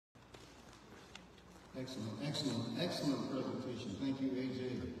Excellent presentation. Thank you, AJ.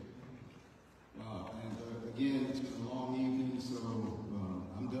 Again, it's been a long evening, so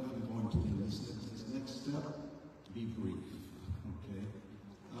I'm definitely going to, in this next step, be brief. Okay.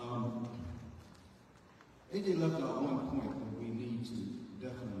 AJ left out one point that we need to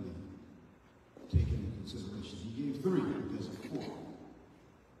definitely take into consideration. He gave three, but there's a fourth.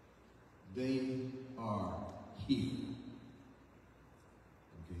 They are here.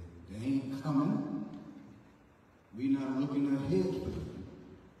 Okay. They ain't coming. We're not looking ahead for them.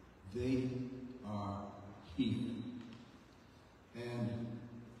 They are here. And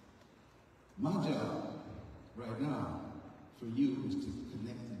my job right now for you is to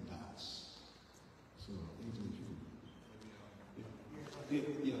connect the dots. So,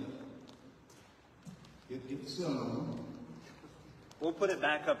 get the cell on. We'll put it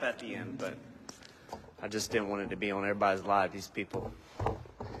back up at the end, but I just didn't want it to be on everybody's live. These people,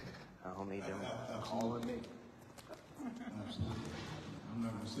 I don't need them calling me. Absolutely. I'm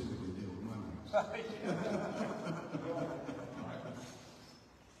not going to say what they did with my names.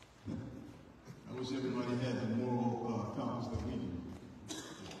 I wish everybody had the moral compass that we do.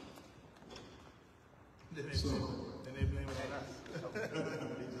 Then they blame it on us.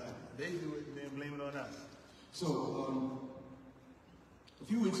 Exactly. They do it, then blame it on us. So, a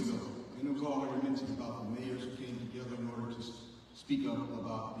few weeks ago, and it was already mentioned about the mayors who came together in order to speak up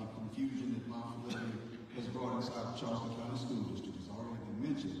about the confusion that Mount Liberty has brought inside the Charleston County School District. It's already been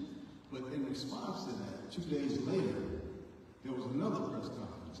mentioned. But in response to that, 2 days later, there was another press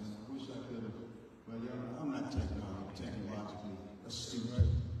conference, and I wish I could have, well, yeah, I'm not technologically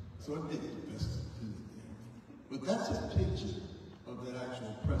astute, so I did the best I could there. But that's a picture of that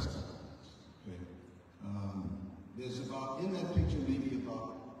actual press conference. Okay? There's about, in that picture, maybe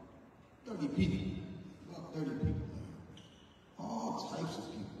about 30 people, there. All types of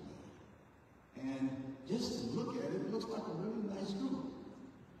people there. And just to look at it, it looks like a really nice group.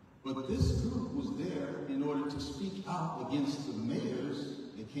 But this group was there in order to speak out against the mayors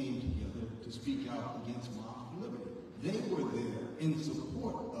that came together to speak out against Moms for Liberty. They were there in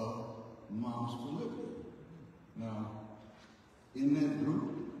support of Moms for Liberty. Now, in that group,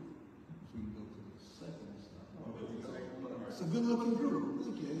 if we can go to the second slide. It's a good-looking group.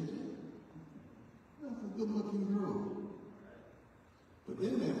 Look at it. That's a good-looking group. But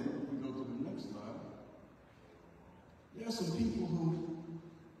in there, if we go to the next slide, there are some people who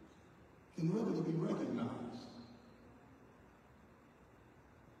can readily be recognized.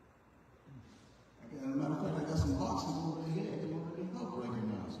 As a matter of fact, I got some boxes over here that can already help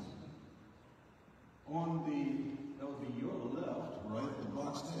recognize them. That would be your left, right, the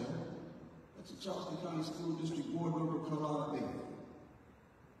box there, that's the Charleston County School District Board Member Carlotta Bailey.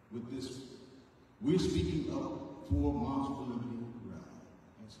 With this, we're speaking up for Moms for Liberty rally.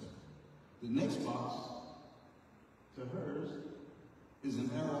 That's her. The next box, to hers, is an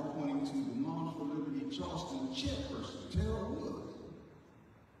arrow pointing to the Moms for Liberty Charleston chairperson, Tara Wood.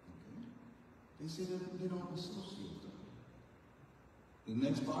 Okay. They say that they don't associate them. The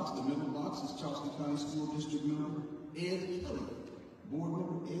next box, the middle box, is Charleston County School District member Ed Kelly, board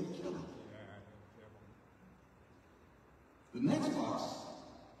member Ed Kelly. The next box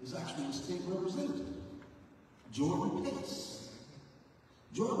is actually a state representative, Jordan Pace.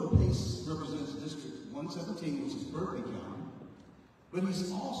 Jordan Pace represents District 117, which is Berkeley County, but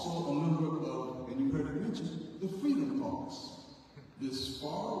he's also a member of, and you heard it mentioned, the Freedom Caucus, this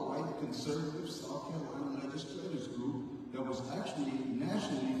far-right conservative South Carolina legislators group that was actually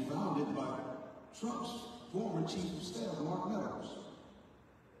nationally founded by Trump's former chief of staff, Mark Meadows.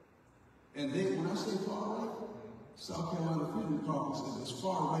 And they, when I say far-right, South Carolina Freedom Caucus is as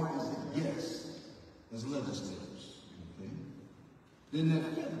far-right as it gets as legislators. Okay? Then that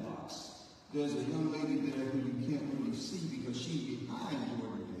fifth box, there's a young lady there who you can't really see because she's behind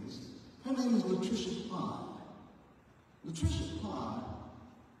Jordan Pace. Her name is Latricia Pond. Latricia Pond,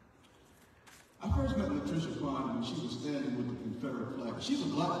 I first met Latricia Pond when she was standing with the Confederate flag. She's a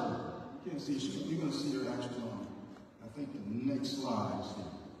black girl. You can't see her. You're going to see her actually on, I think, the next slide is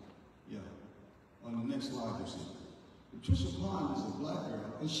here. Yeah, on the next slide you see. Latricia Pond is a black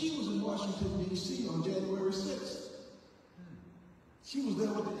girl, and she was in Washington, D.C. on January 6th. She was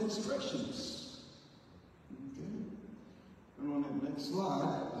there with the insurrectionists. Okay? And on that next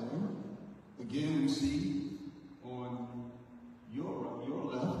slide there, again we see on your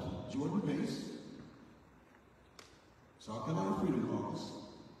left, Jordan Pace, South Carolina Freedom Caucus.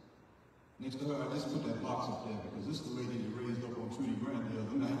 Next to her, I just put that box up there because this is the lady that raised up on Trudy Grant the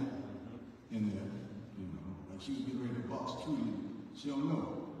other night in there. You know, like she was getting ready to box Trudy. She don't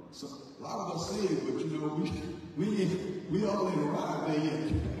know. So a lot of us say it, but you know, we all ain't arrived there yet.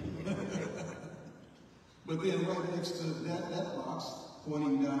 But then right next to that box,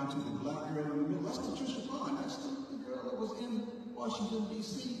 pointing down to the black girl in the middle, that's Patricia Bond. That's the girl that was in Washington,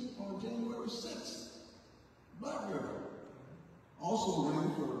 D.C. on January 6th. Black girl. Also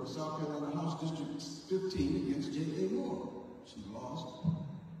ran for South Carolina House District 15 against J.A. Moore. She lost,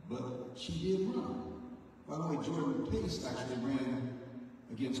 but she did run. By the way, Jordan Pace actually ran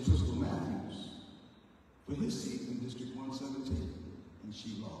against Crystal Matthews for his seat in District 117, and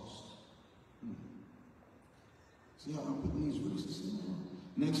she lost. See how I'm putting these races in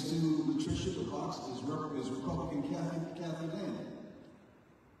there? Next to Patricia, the box is Republican Kathy Landing.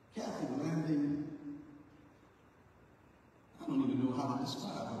 Kathy Landing, I don't even know how to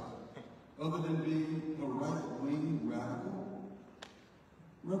describe her, other than being a right-wing radical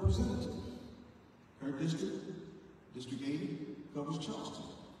representative. Her district, District 80, covers Charleston.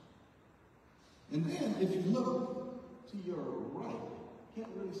 And then, if you look to your right, can't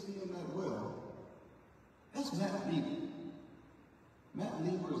really see him that well, that's Matt Lieber. Matt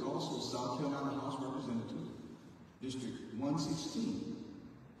Lieber is also South Carolina House Representative, District 116,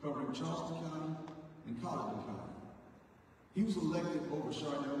 covering Charleston County and Colleton County. He was elected over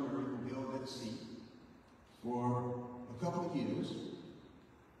Charlotte Murray, who held that seat for a couple of years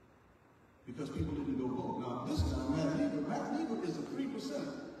because people didn't go vote. Now, this guy, Matt Lieber is a 3%.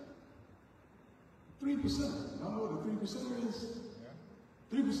 3%. Y'all know what a 3% is?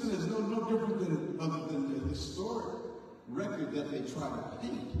 3% is no different than other than the historic record that they try to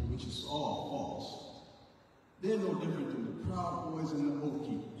paint, which is all false. They're no different than the Proud Boys and the Oath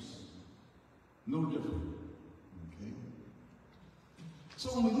Keepers. No different. Okay? So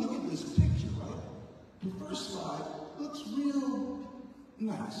when we look at this picture, right, the first slide looks real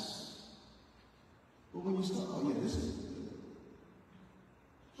nice. But when you start, oh yeah, this is good.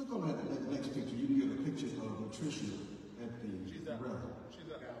 Look on that next picture. You can get a picture of Patricia at the rally.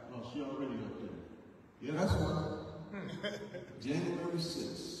 Oh, she already up there. Yeah, that's right. January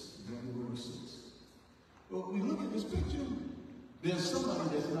 6th. January 6th. Well, when we look at this picture, there's somebody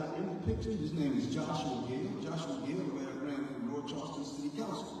that's not in the picture. His name is Joshua Gale. Joshua Gale ran for North Charleston City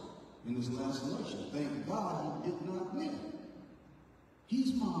Council in this last election. Thank God he did not win.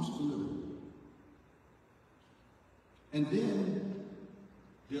 He's mom's political. And then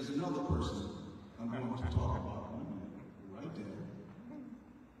there's another person I'm going to talk about in a minute, right there.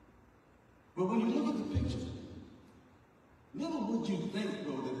 But when you look at the picture, little would you think,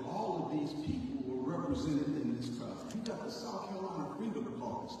 though, that all of these people were represented in this crowd. You got the South Carolina Freedom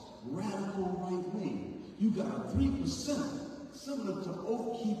Caucus, radical right wing. You got a 3%, similar to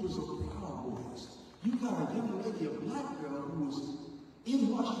Oath Keepers or Proud Boys. You got a young lady, a black girl, who was in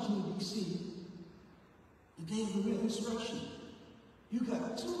Washington, D.C. the day of the Reconstruction. You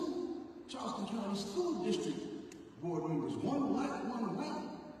got 2 Charleston County School District board members, one black, one white,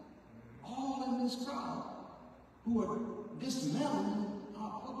 all in this crowd, who are dismantling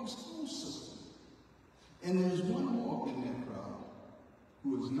our public school system. And there's one more in that crowd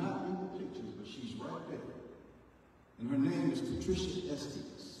who is not in the pictures, but she's right there. And her name is Patricia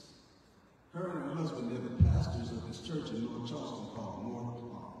Estes. Her and her husband, they're the pastors of this church in North Charleston called North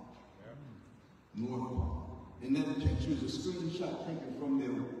Palm. North Palm. And that picture is a screenshot taken from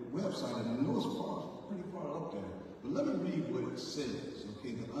their website, and I know it's pretty far up there. But let me read what it says,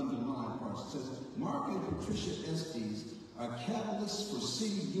 okay, the underlying part. It says, Mark and Patricia Estes are catalysts for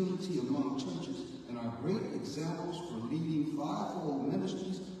city unity among churches and are great examples for leading fivefold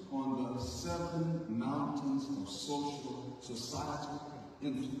ministries on the 7 mountains of societal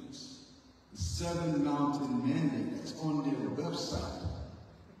influence. The 7 mountain mandate, that's on their website.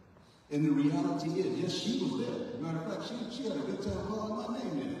 And the reality is, yes, she was there. Matter of fact, she had a good time calling my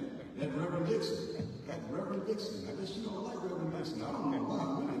name there. That Reverend Dixon. That Reverend Dixon. I guess she don't like Reverend Dixon. I don't know why.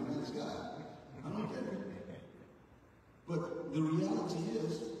 I'm really a nice guy. I don't get it. But the reality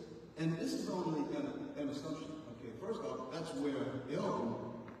is, and this is only an assumption. Okay, first off, that's where Elvin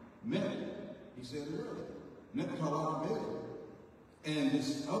met, he said it earlier, met Carlotta Bailey. And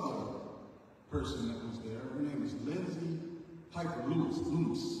this other person that was there, her name is Lindsay Piper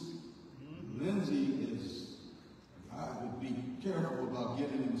Loomis. Lindsay is, I would be careful about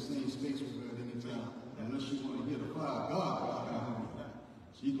getting in the same space with her at any time, unless you want to hear the fire of God behind her.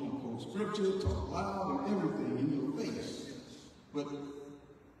 She's going to quote scripture, talk loud, and everything in your face. But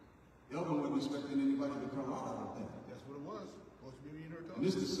Elvin wasn't expecting anybody to come out of that. That's what it was. Supposed to be me and her talking. And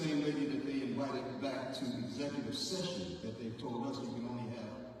this is the same lady that they invited back to executive session that they've told us you can only have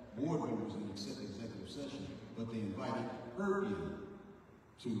board members in executive session, but they invited her in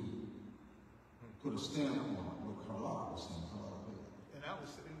to put a stamp on what Carlotta was saying. And I was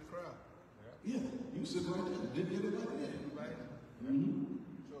sitting in the crowd. Yeah, you sit right there. Didn't get it right there. Right. Mm-hmm.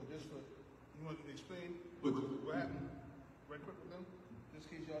 So just for, you want to explain? But just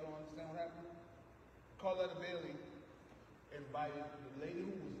in case y'all don't understand what happened. Carletta Bailey invited the lady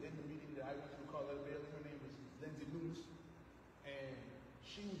who was in the meeting that I went to, Carletta Bailey, her name is Lindsay Loomis, and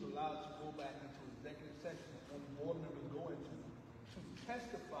she was allowed to go back into executive session when board members go into to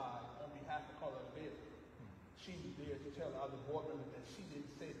testify on behalf of Carletta Bailey. She was there to tell other board members that she didn't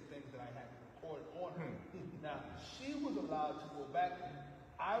say the things that I had recorded on her. Now, she was allowed to go back.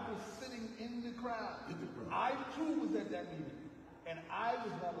 I was sitting in the crowd. I too was at that meeting. And I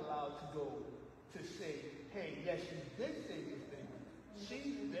was not allowed to go to say, hey, yes, you did say this thing.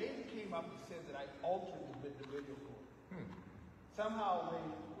 They came up and said that I altered the video code. Somehow,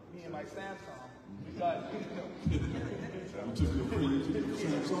 me and my Samsung, we got,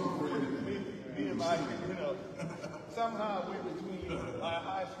 me and my, somehow we between my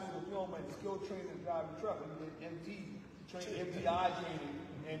high school diploma and skill training and driving truck, we did MTI training,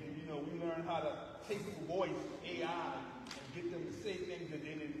 and we learned how to take the voice, AI, and get them to say things that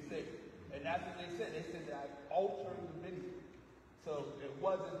they didn't say. And that's what they said. They said that I altered the video. So it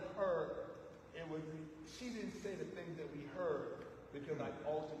wasn't her, she didn't say the things that we heard because I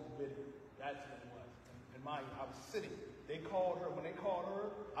altered the video. That's what it was. And mind you, I was sitting. They called her, when they called her,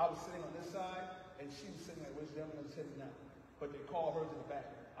 I was sitting on this side, and she was sitting like where gentleman is sitting now. But they called her to the back.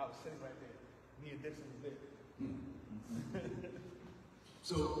 I was sitting right there. Me and Dixon was there.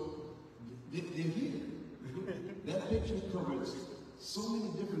 So, they're here. That picture covers so many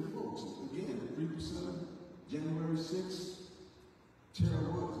different folks. Again, 3%, January 6th,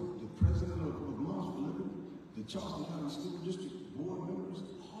 Tara Woods, the president of Moms for Living, the Charleston County School District board members,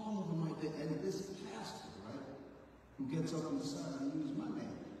 all of them right there, and this pastor, right, who gets up and decides to use my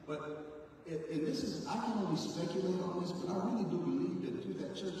name. But, and this is, I can only speculate on this, but I really do believe that through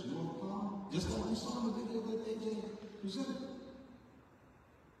that church in North Palm, just like we saw in the video that AJ presented,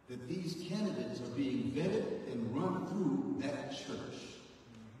 that these candidates are being vetted and run through that church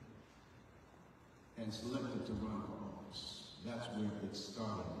and selected to run for office. That's where it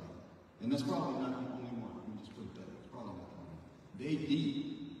started. And that's probably not the only one. Let me just put it that way. It's probably not the only one. They did.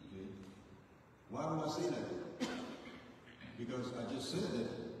 Okay? Why would I say that? Because I just said that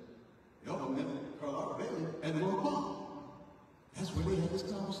Elva met Carletta Bailey at North Palm. That's where they had this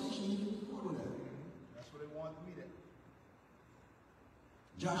conversation even before that. That's where they wanted to meet at.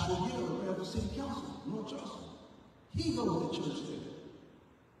 Joshua Gill ran for city council, North Charleston. He goes to church there.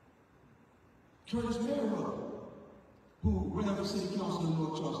 Curtis Merriweather, who ran for city council in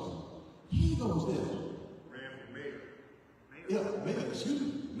North Charleston, he goes there. Ran for mayor. Yeah, mayor, excuse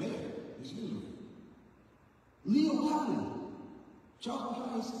me. Leo Cotton, Charleston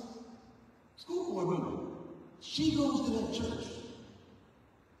County school board member, she goes to that church.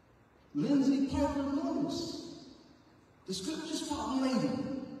 Lindsay Catherine Lewis, the scripture spotting lady,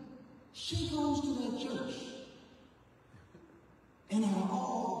 she goes to that church. And out of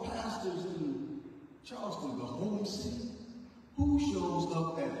all the pastors in Charleston, the holy city, who shows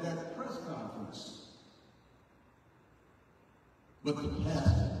up at that press conference? But the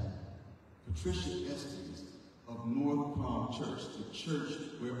pastor, Patricia Estes of North Palm Church, the church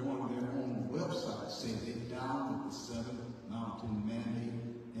where on their own website say they're down with the Seven Mountain Mandate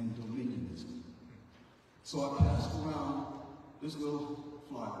and Dominionism. So I passed around this little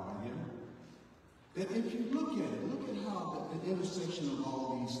flyer right here. And if you look at it, look at how the intersection of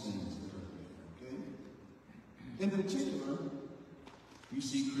all these things that are there, okay? In particular, you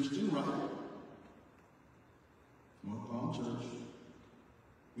see Christian Wright, North Palm Church.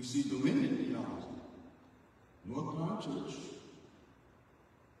 You see Dominion Theology, North Palm Church.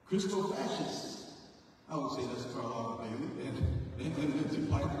 Christo-fascists, I would say that's Carletta Bailey and Lindsay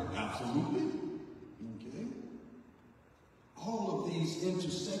Piper, absolutely. Okay? All of these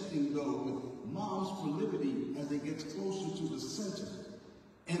intersecting, though, with Moms for Liberty as it gets closer to the center,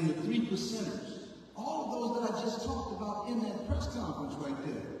 and the 3%ers, all of those that I just talked about in that press conference right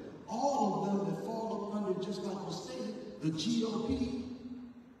there, all of them that fall up under, just like was stated, the GOP,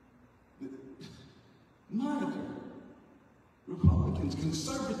 the moniker, Republicans,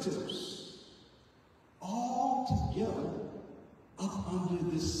 conservatives, all together up under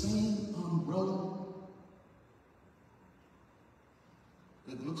the same umbrella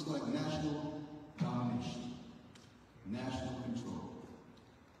that looks like national domination, national control.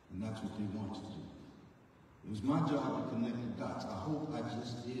 And that's what they want to do. It was my job to connect the dots. I hope I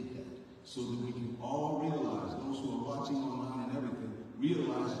just did that so that we can all realize, those who are watching online and everything,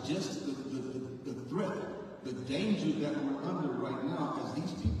 realize just the threat, the danger that we're under right now as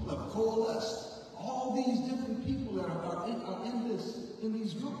these people have coalesced. All these different people that are in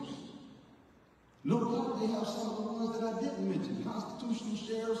these groups. No doubt they have some of the ones that I didn't mention, constitutional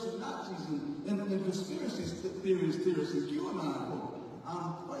sheriffs and Nazis and conspiracy theorists and QAnon folk.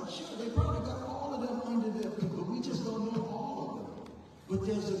 I'm quite sure they probably got all of them under their feet, but we just don't know all of them. But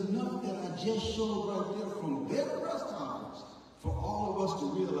there's enough that I just showed right there from their press conference for all of us to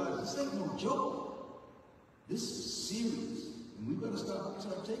realize this ain't no joke. This is serious. And we better start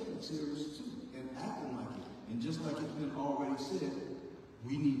taking it serious too and acting like it. And just like it's been already said,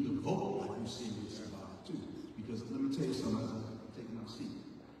 we need to vote like you said.